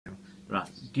Right,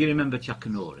 do you remember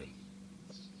Jackanory?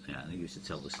 Yeah, they used to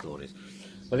tell the stories.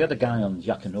 Well, they had a guy on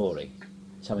Jackanory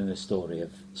telling the story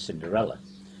of Cinderella,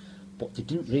 but they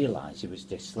didn't realise he was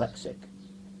dyslexic.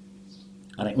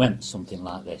 And it went something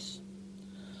like this.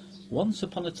 Once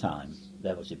upon a time,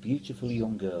 there was a beautiful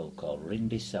young girl called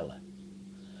Rindercella,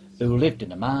 who lived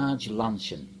in a large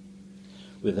mansion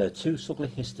with her two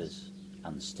ugly sisters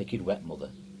and sticky wet mother.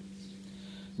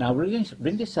 Now,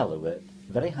 Rindercella worked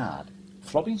very hard,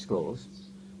 flogging scores,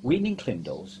 weaning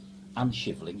clindles, and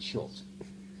shivelling shut.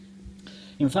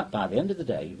 In fact, by the end of the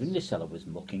day, Rindercella was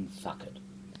mucking facked.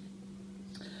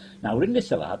 Now,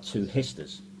 Rindercella had two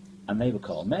sisters, and they were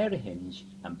called Mary Hinge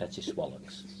and Betty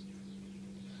Swallocks.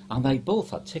 And they both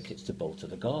had tickets to both to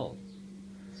the Gall,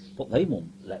 but they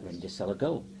wouldn't let Rindercella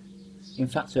go. In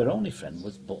fact, her only friend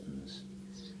was Buttons,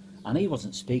 and he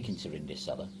wasn't speaking to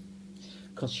Rindercella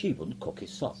because she wouldn't cook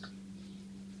his sock.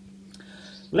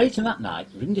 Later that night,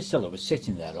 Rindercella was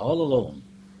sitting there all alone,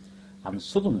 and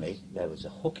suddenly there was a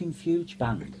hucking huge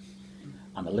bang,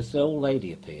 and a little old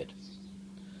lady appeared.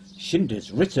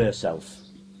 "Shinder's writ herself.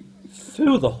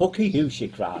 Foo the hooky you," she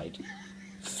cried.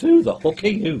 "Foo the hooky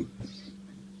you."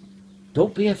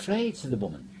 "Don't be afraid," said the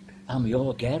woman. "I'm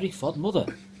your gary fod mother."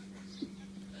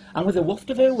 And with a waft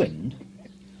of her wind,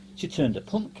 she turned a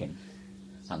pumpkin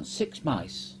and 6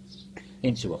 mice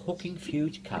into a hooking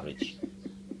huge carriage.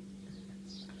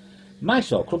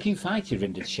 "Mice all crooking fighty,"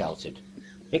 Rinders shouted.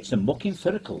 "It's a mucking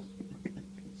firacle."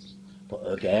 But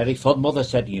her gary fod mother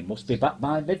said, "You must be back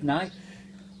by midnight,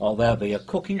 or there'll be a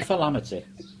cooking calamity."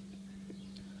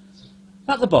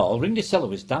 At the ball, Rindercella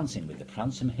was dancing with the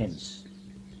pransome hints.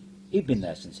 He'd been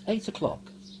there since 8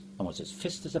 o'clock and was as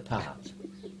fist as a part.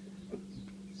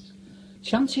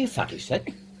 "Shanty a fag," he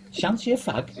said. "Shanty a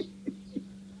fag."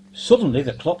 Suddenly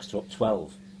the clock struck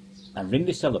 12, and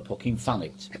Rindercella pucking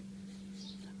panicked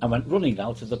and went running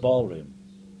out of the ballroom,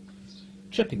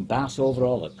 tripping bass over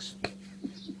ollocks.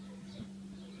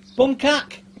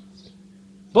 "Bumcack!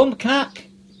 Bumcack!"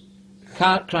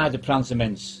 cried the pransome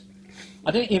mince.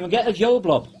 "I didn't even get a Joe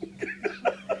Blob."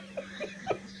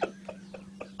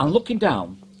 And looking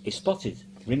down, he spotted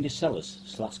Rindercella's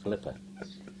slash glipper,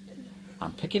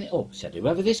 and picking it up said,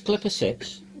 "Whoever this glipper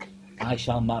sits, I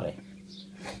shall marry."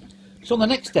 So the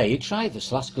next day he tried the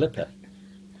slash glipper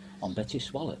on Betty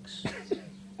Swallocks,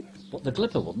 but the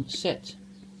glipper wouldn't sit.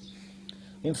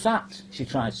 In fact, she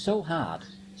tried so hard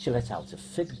she let out a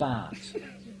fig bart.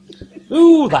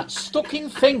 "Ooh, that stuck in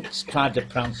finks," cried the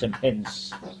pransome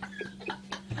hints.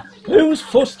 "Who's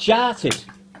fuss charted?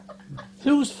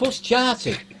 Who's fuss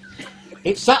charted?"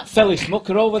 "It's that felly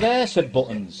smucker over there," said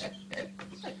Buttons.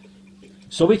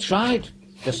 So he tried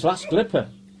the slash glipper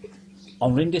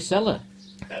on Rindercella,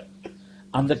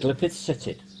 and the glipper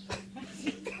sitted,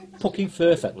 pucking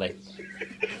perfectly,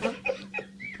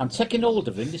 and taking hold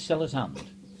of Rindercella's hand,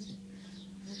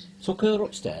 took her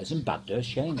upstairs and bagged her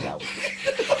shames out.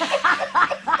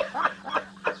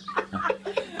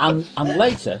 And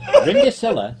later,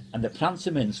 Rindercella and the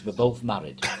pransome mince were both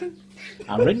married,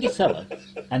 and Rindercella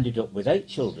ended up with 8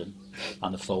 children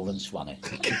and a foal swanny.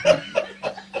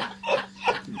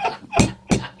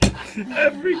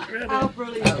 Every credit. How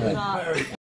brilliant is that?